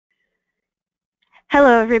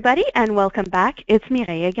Hello, everybody, and welcome back. It's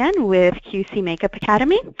Mireille again with QC Makeup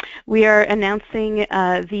Academy. We are announcing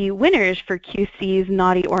the winners for QC's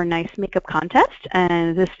Naughty or Nice Makeup Contest,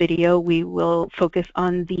 and in this video we will focus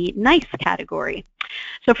on the Nice category.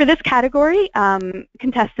 So for this category,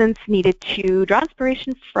 contestants needed to draw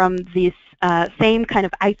inspiration from this same kind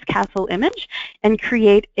of ice castle image and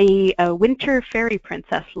create a winter fairy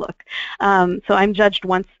princess look. So I'm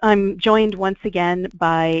joined once again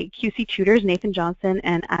by QC tutors Nathan Johnson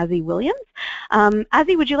and Azzi Williams.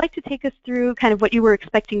 Azzi, would you like to take us through kind of what you were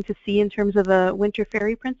expecting to see in terms of a winter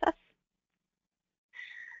fairy princess?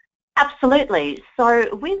 Absolutely.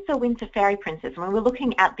 So with the Winter Fairy Princess, when we're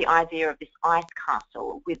looking at the idea of this ice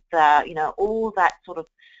castle with all that sort of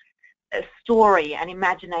story and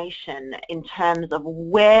imagination in terms of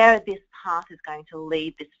where this path is going to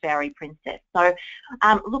lead this fairy princess. So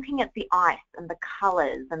looking at the ice and the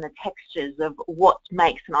colours and the textures of what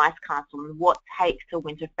makes an ice castle and what takes a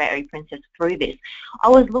Winter Fairy Princess through this, I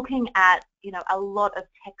was looking at a lot of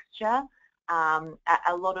texture,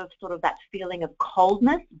 a lot of sort of that feeling of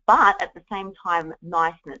coldness, but at the same time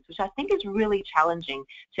niceness, which I think is really challenging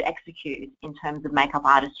to execute in terms of makeup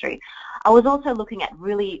artistry. I was also looking at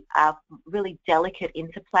really delicate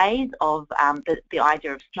interplays of the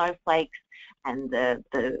idea of snowflakes and the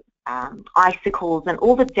icicles and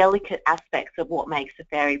all the delicate aspects of what makes a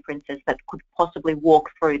fairy princess that could possibly walk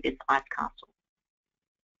through this ice castle.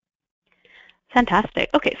 Fantastic.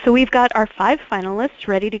 Okay, so we've got our 5 finalists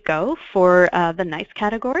ready to go for the Nice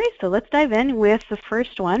category. So let's dive in with the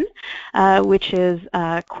first one, which is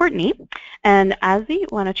Courtney. And Azzi,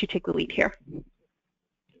 why don't you take the lead here?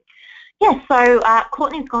 Yeah, so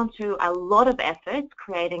Courtney's gone through a lot of efforts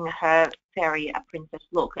creating her fairy princess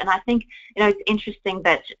look. And I think, it's interesting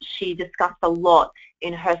that she discussed a lot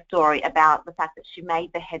in her story about the fact that she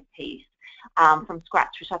made the headpiece from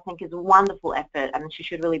scratch, which I think is a wonderful effort, and she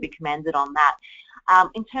should really be commended on that.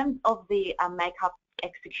 In terms of the makeup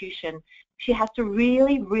execution, she has to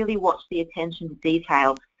really watch the attention to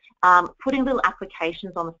detail. Putting little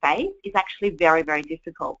applications on the face is actually very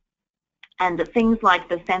difficult. And things like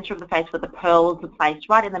the center of the face where the pearls are placed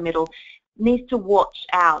right in the middle needs to watch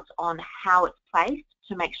out on how it's placed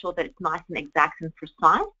to make sure that it's nice and exact and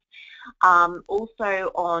precise.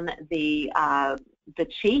 Also on the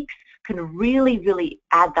cheeks, can really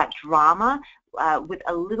add that drama with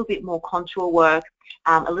a little bit more contour work,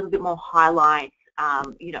 a little bit more highlights,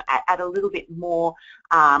 add a little bit more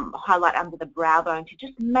highlight under the brow bone to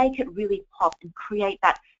just make it really pop and create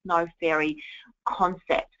that snow fairy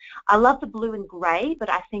concept. I love the blue and grey, but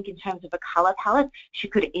I think in terms of a colour palette, she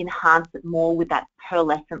could enhance it more with that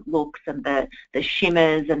pearlescent looks and the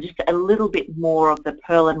shimmers and just a little bit more of the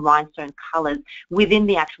pearl and rhinestone colours within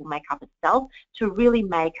the actual makeup itself to really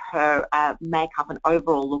make her makeup and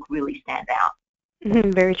overall look really stand out.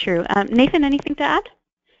 Very true. Nathan, anything to add?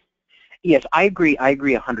 Yes, I agree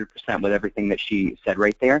 100% with everything that she said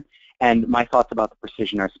right there, and my thoughts about the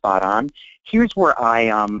precision are spot on. Here's where I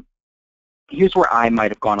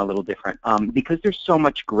might have gone a little different. Because there's so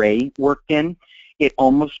much gray worked in, it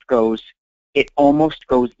almost goes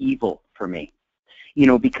evil for me.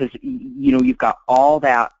 Because you've got all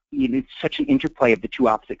that. It's such an interplay of the two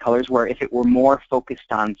opposite colors. Where if it were more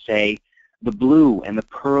focused on, say, the blue and the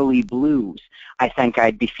pearly blues, I think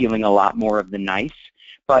I'd be feeling a lot more of the nice.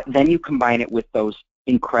 But then you combine it with those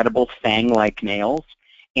incredible fang-like nails,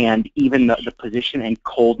 and even the position and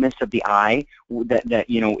coldness of the eye that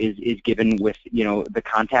is given with the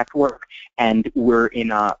contact work, and we're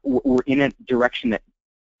in a direction that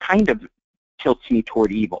kind of tilts me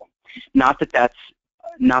toward evil. Not that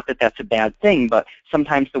that's a bad thing, but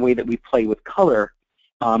sometimes the way that we play with color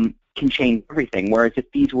can change everything. Whereas if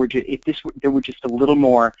there were just a little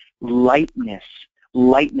more lightness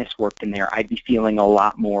worked in there, I'd be feeling a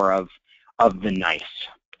lot more of the nice.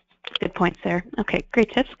 Good points there. Okay,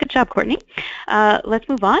 great tips. Good job, Courtney. Let's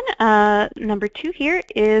move on. Number 2 here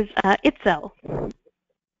is Itzel.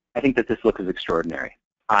 I think that this look is extraordinary.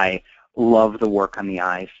 I love the work on the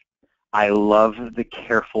eyes. I love the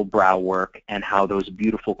careful brow work and how those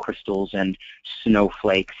beautiful crystals and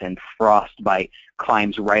snowflakes and frostbite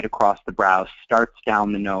climbs right across the brow, starts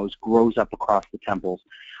down the nose, grows up across the temples.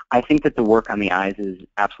 I think that the work on the eyes is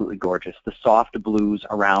absolutely gorgeous. The soft blues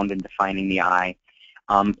around and defining the eye,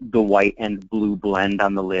 the white and blue blend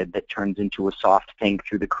on the lid that turns into a soft pink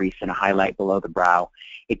through the crease and a highlight below the brow.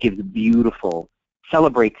 It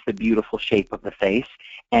celebrates the beautiful shape of the face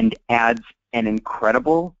and adds an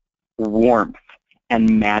incredible warmth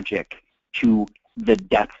and magic to the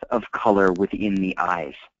depth of color within the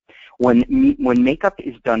eyes. When makeup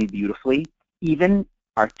is done beautifully, even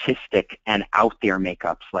artistic and out there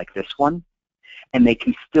makeups like this one and they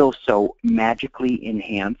can still so magically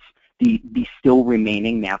enhance the still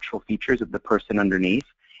remaining natural features of the person underneath.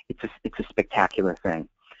 It's a spectacular thing.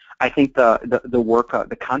 I think the work,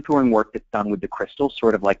 the contouring work that's done with the crystals,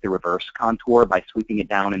 sort of like the reverse contour by sweeping it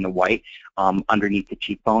down in the white underneath the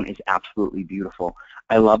cheekbone, is absolutely beautiful.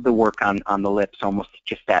 I love the work on the lips, almost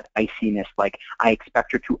just that iciness. Like, I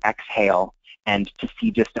expect her to exhale and to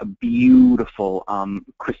see just a beautiful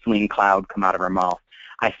crystalline cloud come out of her mouth.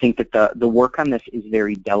 I think that the work on this is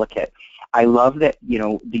very delicate. I love that, you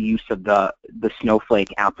know, the use of the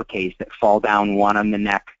snowflake appliques that fall down, one on the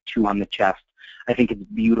neck, two on the chest. I think it's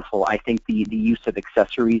beautiful. I think the use of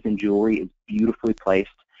accessories and jewelry is beautifully placed.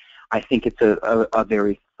 I think it's a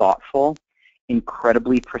very thoughtful,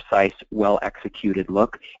 incredibly precise, well-executed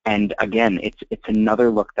look. And again, it's another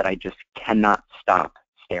look that I just cannot stop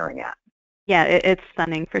staring at. Yeah, it's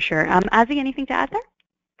stunning for sure. Azzi, anything to add there?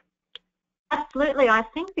 Absolutely. I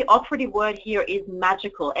think the operative word here is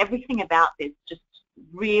magical. Everything about this just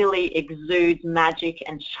really exudes magic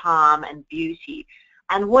and charm and beauty.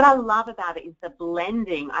 And what I love about it is the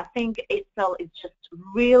blending. I think it's just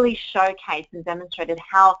really showcased and demonstrated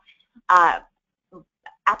how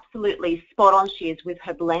absolutely spot on she is with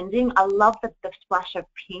her blending. I love the splash of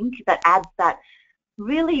pink that adds that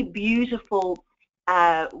really beautiful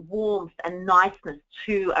warmth and niceness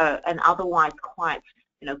to an otherwise quite,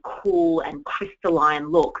 you know, cool and crystalline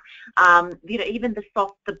look. You know, even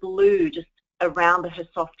the blue just around her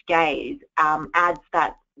soft gaze adds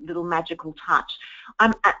that little magical touch.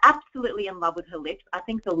 I'm absolutely in love with her lips. I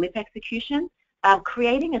think the lip execution,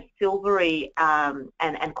 creating a silvery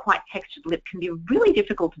and quite textured lip can be really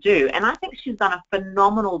difficult to do, and I think she's done a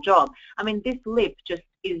phenomenal job. I mean, this lip just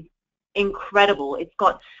is incredible. It's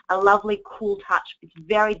got a lovely cool touch. It's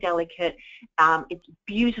very delicate. It's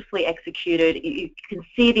beautifully executed. You can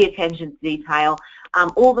see the attention to detail.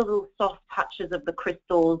 All the little soft touches of the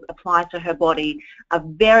crystals applied to her body are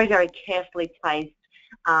very, very carefully placed.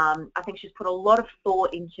 I think she's put a lot of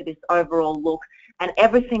thought into this overall look, and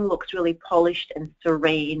everything looks really polished and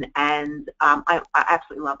serene, and I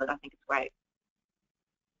absolutely love it. I think it's great.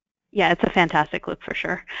 Yeah, it's a fantastic look for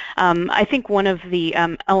sure. I think one of the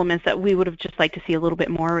elements that we would have just liked to see a little bit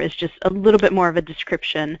more is just a little bit more of a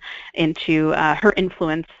description into her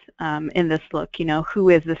influence in this look. You know, who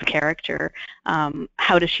is this character?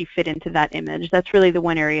 How does she fit into that image? That's really the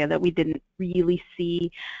one area that we didn't really see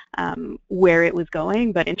where it was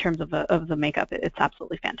going, but in terms of the makeup, it's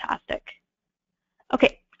absolutely fantastic.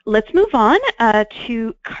 Okay, let's move on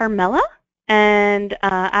to Carmela, and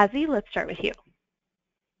Azzi, let's start with you.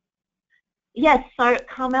 Yes, so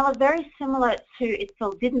Carmela, very similar to, it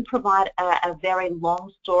didn't provide a very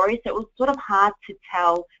long story, so it was sort of hard to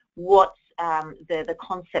tell what the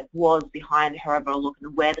concept was behind her overall look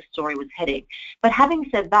and where the story was heading. But having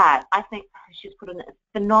said that, I think she's put in a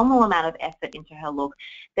phenomenal amount of effort into her look.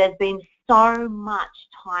 There's been so much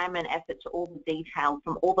time and effort to all the details,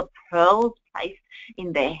 from all the pearls placed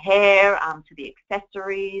in their hair to the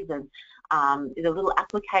accessories and the little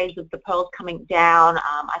appliques of the pearls coming down.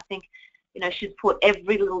 I think, you know, she's put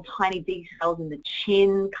every little tiny details in the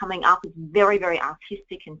chin coming up. It's very, very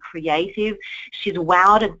artistic and creative. She's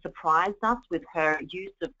wowed and surprised us with her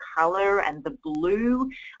use of color and the blue,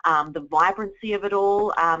 the vibrancy of it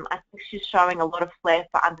all. I think she's showing a lot of flair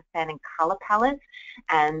for understanding color palettes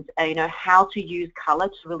and, you know, how to use color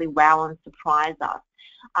to really wow and surprise us.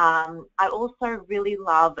 I also really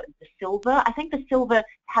love the silver. I think the silver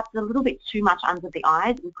perhaps a little bit too much under the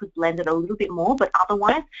eyes. We could blend it a little bit more, but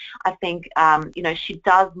otherwise I think, you know, she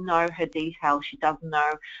does know her detail. She does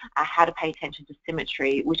know how to pay attention to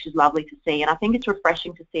symmetry, which is lovely to see. And I think it's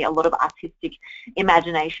refreshing to see a lot of artistic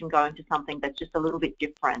imagination going to something that's just a little bit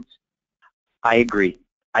different. I agree.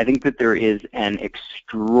 I think that there is an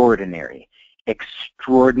extraordinary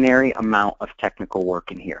amount of technical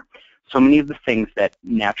work in here. So many of the things that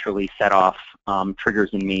naturally set off triggers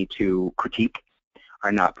in me to critique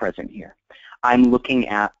are not present here. I'm looking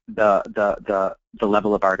at the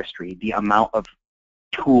level of artistry, the amount of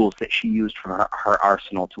tools that she used from her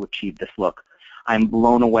arsenal to achieve this look. I'm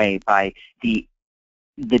blown away by the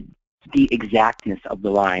exactness of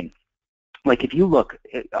the line. Like, if you look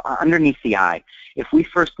underneath the eye, if we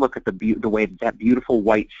first look at the way that beautiful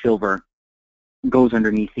white silver goes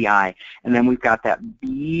underneath the eye, and then we've got that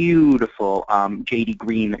beautiful jady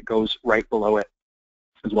green that goes right below it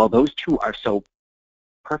as well. Those two are so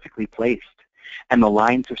perfectly placed, and the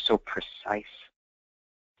lines are so precise.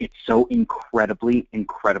 It's so incredibly,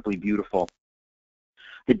 incredibly beautiful.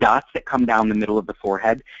 The dots that come down the middle of the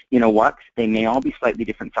forehead, you know what? They may all be slightly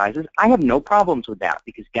different sizes. I have no problems with that,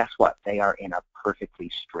 because guess what? They are in a perfectly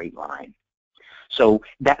straight line. So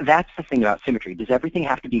that's the thing about symmetry. Does everything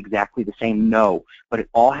have to be exactly the same? No, but it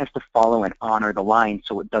all has to follow and honor the line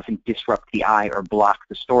so it doesn't disrupt the eye or block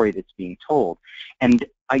the story that's being told. And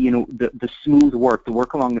you know, the smooth work, the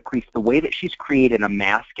work along the crease, the way that she's created a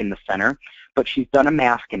mask in the center, but she's done a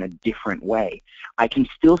mask in a different way. I can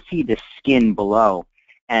still see the skin below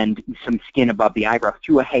and some skin above the eyebrow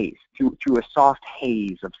through a haze, through a soft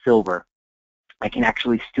haze of silver. I can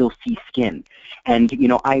actually still see skin. And, you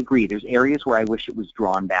know, I agree. There's areas where I wish it was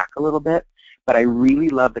drawn back a little bit, but I really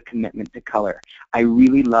love the commitment to color. I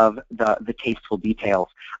really love the tasteful details.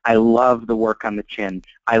 I love the work on the chin.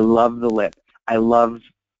 I love the lip.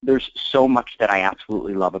 There's so much that I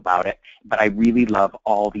absolutely love about it, but I really love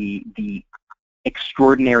all the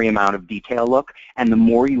extraordinary amount of detail look, and the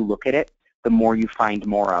more you look at it, the more you find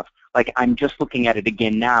more of. Like, I'm just looking at it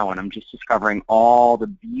again now, and I'm just discovering all the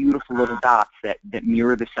beautiful little dots that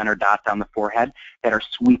mirror the center dots on the forehead that are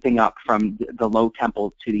sweeping up from the low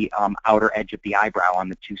temple to the outer edge of the eyebrow on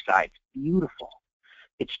the two sides. Beautiful.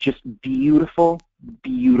 It's just beautiful,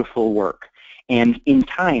 beautiful work. And in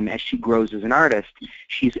time, as she grows as an artist,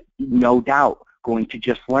 she's no doubt going to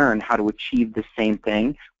just learn how to achieve the same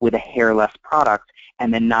thing with a hairless product,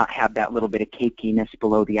 and then not have that little bit of cakiness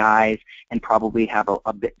below the eyes, and probably have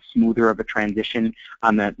a bit smoother of a transition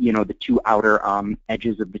on the, you know, the two outer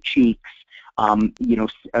edges of the cheeks, you know,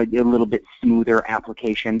 a little bit smoother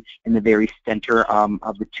application in the very center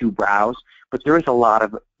of the two brows. But there is a lot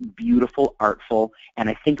of beautiful, artful, and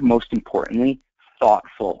I think most importantly,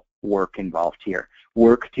 thoughtful work involved here.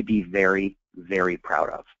 Work to be very, very proud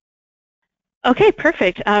of. Okay,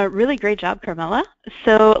 perfect. Really great job, Carmela.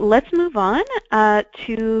 So let's move on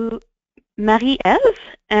to Marie-Eve,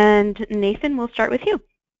 and Nathan, we'll start with you.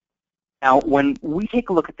 Now, when we take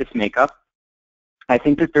a look at this makeup, I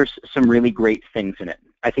think that there's some really great things in it.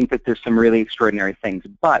 I think that there's some really extraordinary things,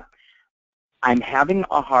 but I'm having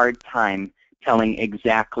a hard time telling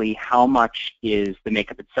exactly how much is the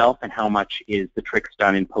makeup itself and how much is the tricks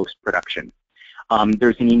done in post-production.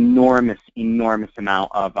 There's an enormous, enormous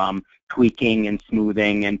amount of tweaking and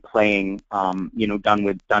smoothing and playing, you know, done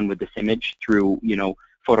with this image through, you know,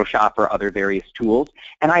 Photoshop or other various tools,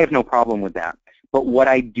 and I have no problem with that. But what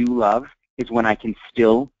I do love is when I can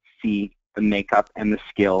still see the makeup and the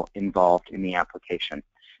skill involved in the application.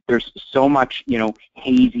 There's so much, you know,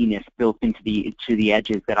 haziness built into the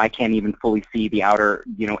edges that I can't even fully see the outer,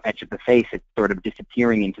 you know, edge of the face. It's sort of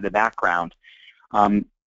disappearing into the background.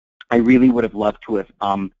 I really would have loved to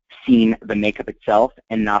have seen the makeup itself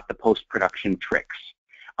and not the post-production tricks.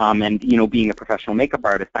 And, you know, being a professional makeup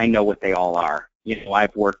artist, I know what they all are. You know,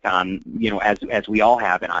 I've worked on, you know, as we all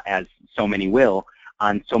have, and as so many will,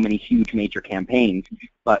 on so many huge major campaigns.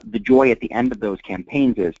 But the joy at the end of those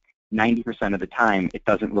campaigns is 90% of the time it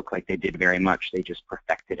doesn't look like they did very much. They just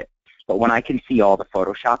perfected it. But when I can see all the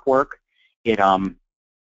Photoshop work, it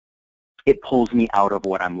pulls me out of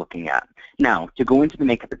what I'm looking at. Now, to go into the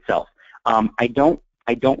makeup itself, I don't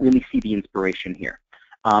really see the inspiration here.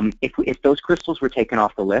 If those crystals were taken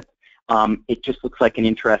off the lip, it just looks like an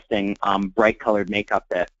interesting bright-colored makeup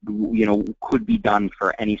that, you know, could be done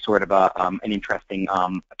for any sort of an interesting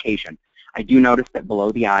occasion. I do notice that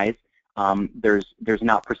below the eyes, there's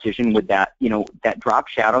not precision with that, you know, that drop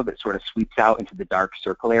shadow that sort of sweeps out into the dark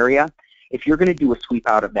circle area. If you're going to do a sweep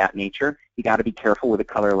out of that nature, you got to be careful with a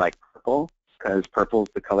color like purple, because purple is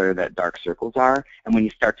the color that dark circles are. And when you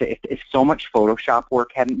start to, if so much Photoshop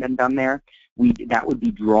work hadn't been done there, that would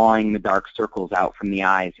be drawing the dark circles out from the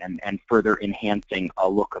eyes and further enhancing a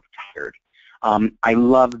look of tired. I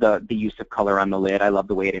love the use of color on the lid. I love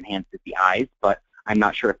the way it enhances the eyes, but I'm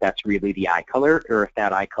not sure if that's really the eye color or if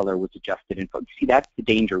that eye color was adjusted in Photoshop. See, that's the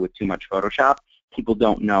danger with too much Photoshop. People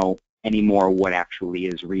don't know anymore what actually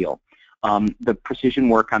is real. The precision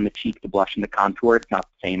work on the cheek, the blush, and the contour, it's not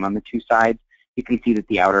the same on the two sides. You can see that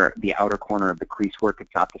the outer corner of the crease work,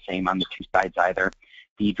 it's not the same on the two sides either.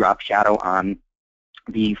 The drop shadow on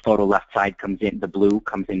the photo left side comes in, the blue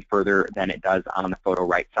comes in further than it does on the photo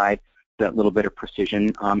right side. That little bit of precision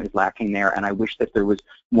is lacking there, and I wish that there was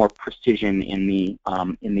more precision in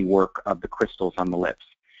the work of the crystals on the lips.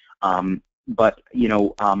 But you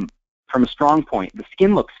know, from a strong point, the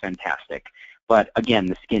skin looks fantastic. But again,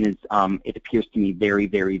 the skin is it appears to me very,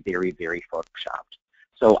 very, very, very photoshopped.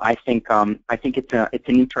 So I think it's an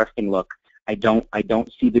interesting look. I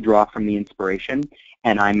don't see the draw from the inspiration,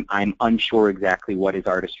 and I'm unsure exactly what is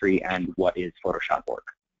artistry and what is Photoshop work.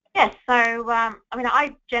 Yes, so I mean,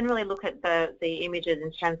 I generally look at the images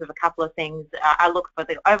in terms of a couple of things. I look for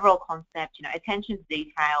the overall concept, you know, attention to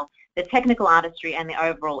detail, the technical artistry, and the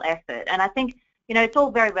overall effort. And I think, you know, it's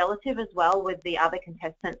all very relative as well with the other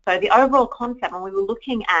contestants. So the overall concept, when we were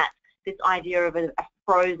looking at this idea of a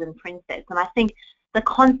frozen princess. And I think the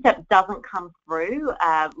concept doesn't come through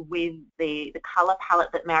with the colour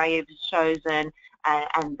palette that Marie has chosen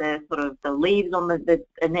and the sort of the leaves on the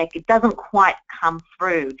neck. It doesn't quite come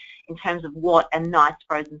through in terms of what a nice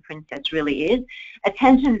frozen princess really is.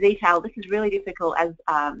 Attention to detail, this is really difficult, as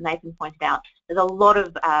Nathan pointed out. There's a lot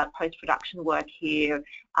of post-production work here.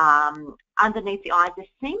 Underneath the eyes, there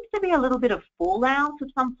seems to be a little bit of fallout of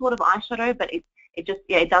some sort of eyeshadow, but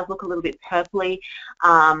it does look a little bit purpley.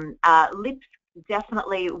 Lips,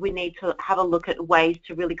 definitely we need to have a look at ways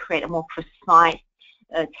to really create a more precise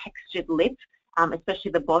textured lip, especially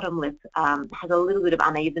the bottom lip has a little bit of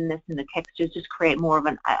unevenness in the textures, just create more of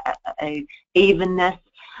an evenness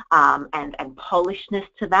and polishedness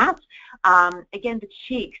to that. Again, the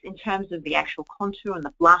cheeks, in terms of the actual contour and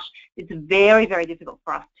the blush, it's very, very difficult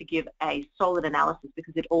for us to give a solid analysis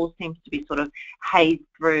because it all seems to be sort of hazed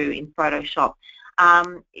through in Photoshop.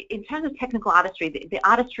 In terms of technical artistry, the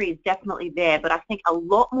artistry is definitely there, but I think a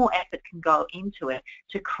lot more effort can go into it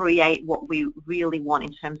to create what we really want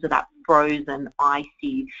in terms of that frozen,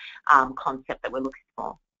 icy concept that we're looking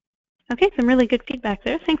for. Okay, some really good feedback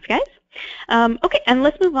there. Thanks, guys. Okay, and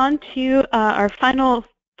let's move on to our final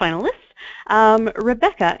finalists.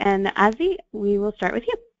 Rebecca and Azzi, we will start with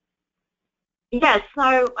you. Yeah,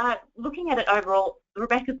 so looking at it overall,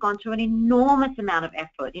 Rebecca's gone to an enormous amount of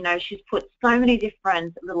effort. You know, she's put so many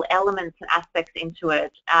different little elements and aspects into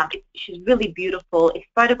it. She's really beautiful. It's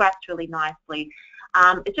photographed really nicely.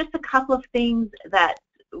 It's just a couple of things that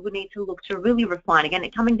we need to look to really refine. Again,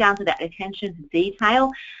 it's coming down to that attention to detail.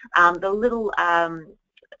 The little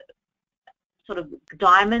sort of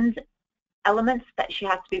diamond elements that she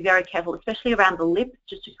has to be very careful, especially around the lips,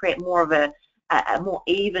 just to create more of a more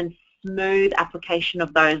even, smooth application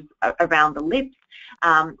of those around the lips.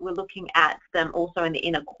 We're looking at them also in the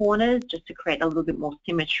inner corners, just to create a little bit more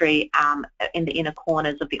symmetry in the inner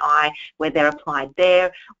corners of the eye where they're applied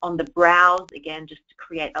there. On the brows, again, just to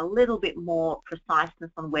create a little bit more preciseness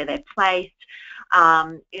on where they're placed.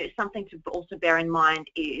 Something to also bear in mind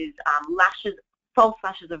is lashes. False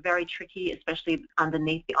lashes are very tricky, especially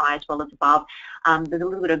underneath the eye as well as above. There's a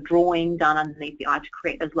little bit of drawing done underneath the eye to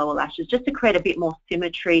create those lower lashes, just to create a bit more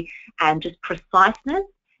symmetry and just preciseness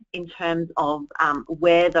in terms of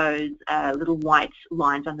where those little white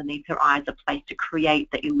lines underneath her eyes are placed to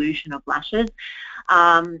create the illusion of lashes.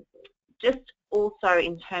 Just also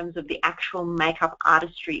in terms of the actual makeup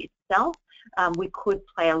artistry itself, we could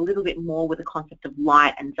play a little bit more with the concept of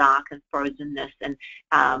light and dark and frozenness, and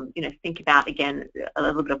you know, think about, again, a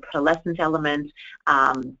little bit of pearlescent element.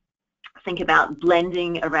 Think about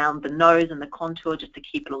blending around the nose and the contour just to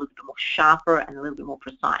keep it a little bit more sharper and a little bit more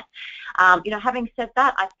precise. You know, having said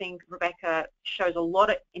that, I think Rebecca shows a lot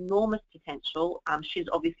of enormous potential. She's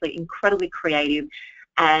obviously incredibly creative,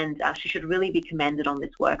 and she should really be commended on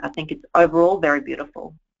this work. I think it's overall very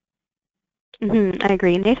beautiful. I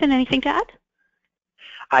agree. Nathan, anything to add?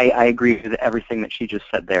 I agree with everything that she just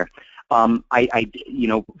said there. You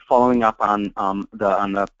know, following up on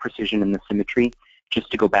the precision and the symmetry, just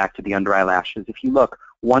to go back to the under eye lashes, if you look,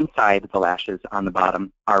 one side of the lashes on the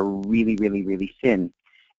bottom are really, really, really thin,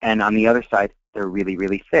 and on the other side they're really,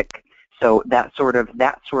 really thick. So that sort of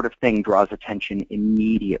thing draws attention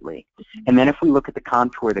immediately. And then if we look at the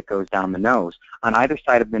contour that goes down the nose, on either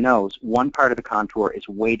side of the nose, one part of the contour is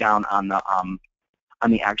way down on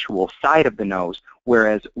the actual side of the nose,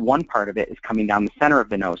 whereas one part of it is coming down the center of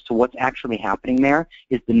the nose. So what's actually happening there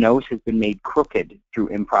is the nose has been made crooked through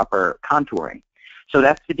improper contouring. So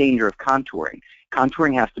that's the danger of contouring.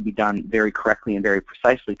 Contouring has to be done very correctly and very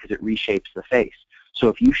precisely because it reshapes the face. So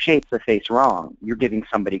if you shape the face wrong, you're giving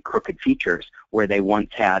somebody crooked features where they once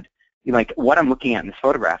had, like what I'm looking at in this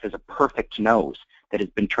photograph is a perfect nose that has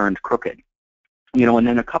been turned crooked. You know, and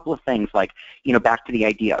then a couple of things like, you know, back to the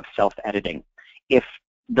idea of self-editing. If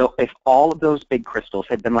all of those big crystals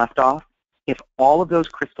had been left off,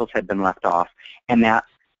 and that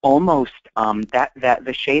almost,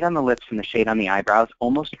 the shade on the lips and the shade on the eyebrows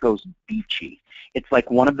almost goes beachy. It's like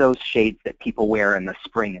one of those shades that people wear in the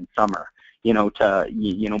spring and summer. You know,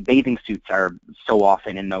 bathing suits are so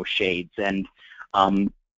often in those shades. And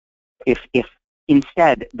if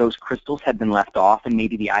instead those crystals had been left off and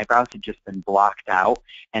maybe the eyebrows had just been blocked out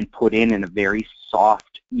and put in a very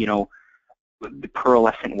soft, you know,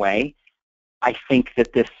 pearlescent way, I think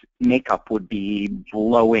that this makeup would be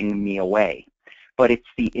blowing me away. But it's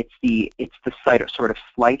the sort of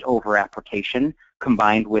slight over application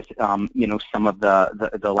combined with you know, some of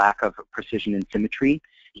the lack of precision and symmetry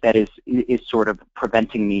that is sort of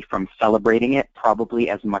preventing me from celebrating it probably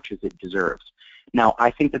as much as it deserves. Now,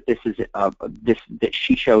 I think that this is that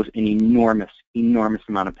she shows an enormous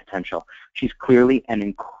amount of potential. She's clearly an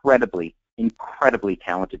incredibly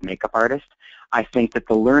talented makeup artist. I think that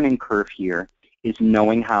the learning curve here is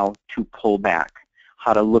knowing how to pull back,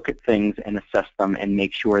 how to look at things and assess them and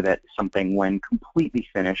make sure that something, when completely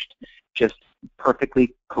finished, just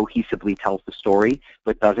perfectly cohesively tells the story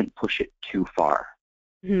but doesn't push it too far.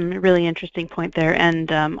 Really interesting point there,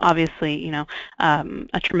 and obviously, you know,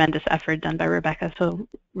 a tremendous effort done by Rebecca. So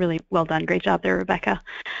really well done, great job there, Rebecca.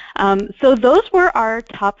 So those were our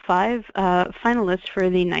top 5 finalists for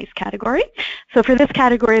the Nice category. So for this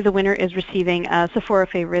category, the winner is receiving Sephora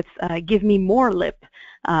Favorites Give Me More Lip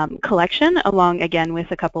collection, along again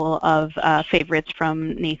with a couple of favorites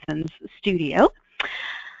from Nathan's studio.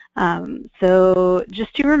 So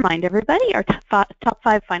just to remind everybody, our top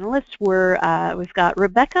 5 finalists were, we've got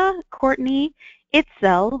Rebecca, Courtney,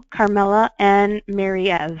 Itzel, Carmela, and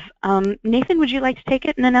Mary Ev. Nathan, would you like to take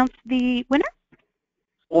it and announce the winner?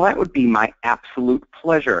 Well, that would be my absolute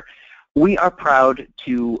pleasure. We are proud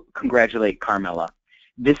to congratulate Carmela.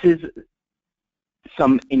 This is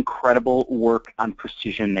some incredible work on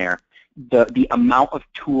precision there. The amount of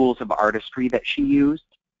tools of artistry that she used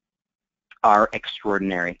are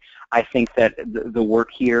extraordinary. I think that the work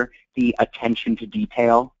here, the attention to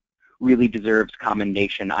detail, really deserves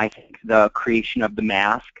commendation. I think the creation of the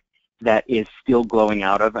mask that is still glowing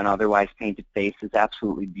out of an otherwise painted face is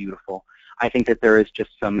absolutely beautiful. I think that there is just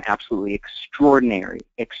some absolutely extraordinary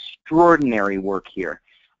work here,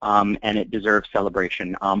 and it deserves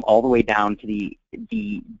celebration, all the way down to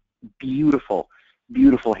the beautiful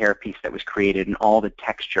hairpiece that was created and all the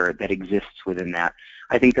texture that exists within that.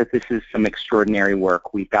 I think that this is some extraordinary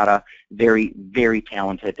work. We've got a very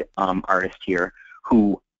talented artist here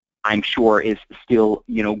who I'm sure is still,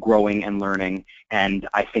 you know, growing and learning, and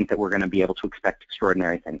I think that we're going to be able to expect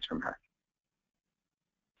extraordinary things from her.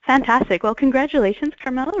 Fantastic. Well, congratulations,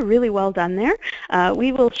 Carmela. Really well done there.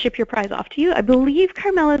 We will ship your prize off to you. I believe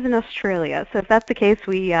Carmela's in Australia, so if that's the case,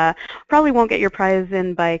 we probably won't get your prize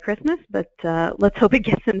in by Christmas, but let's hope it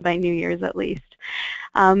gets in by New Year's at least.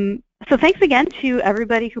 So thanks again to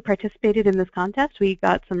everybody who participated in this contest. We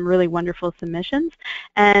got some really wonderful submissions.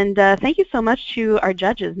 And thank you so much to our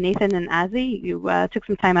judges, Nathan and Azzi. You took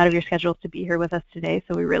some time out of your schedules to be here with us today,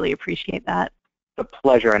 so we really appreciate that. A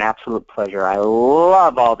pleasure, an absolute pleasure. I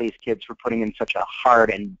love all these kids for putting in such a hard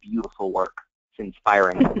and beautiful work. It's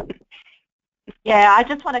inspiring. Yeah, I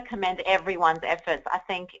just want to commend everyone's efforts. I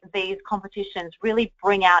think these competitions really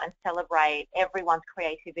bring out and celebrate everyone's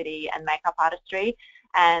creativity and makeup artistry,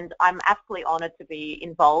 and I'm absolutely honoured to be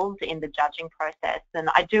involved in the judging process. And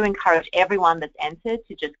I do encourage everyone that's entered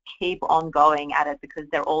to just keep on going at it because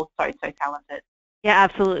they're all so talented. Yeah,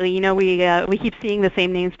 absolutely. You know, we keep seeing the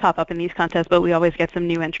same names pop up in these contests, but we always get some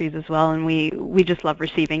new entries as well, and we just love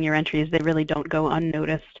receiving your entries. They really don't go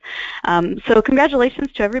unnoticed. So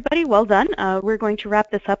congratulations to everybody. Well done. We're going to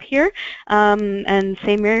wrap this up here and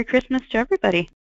say Merry Christmas to everybody.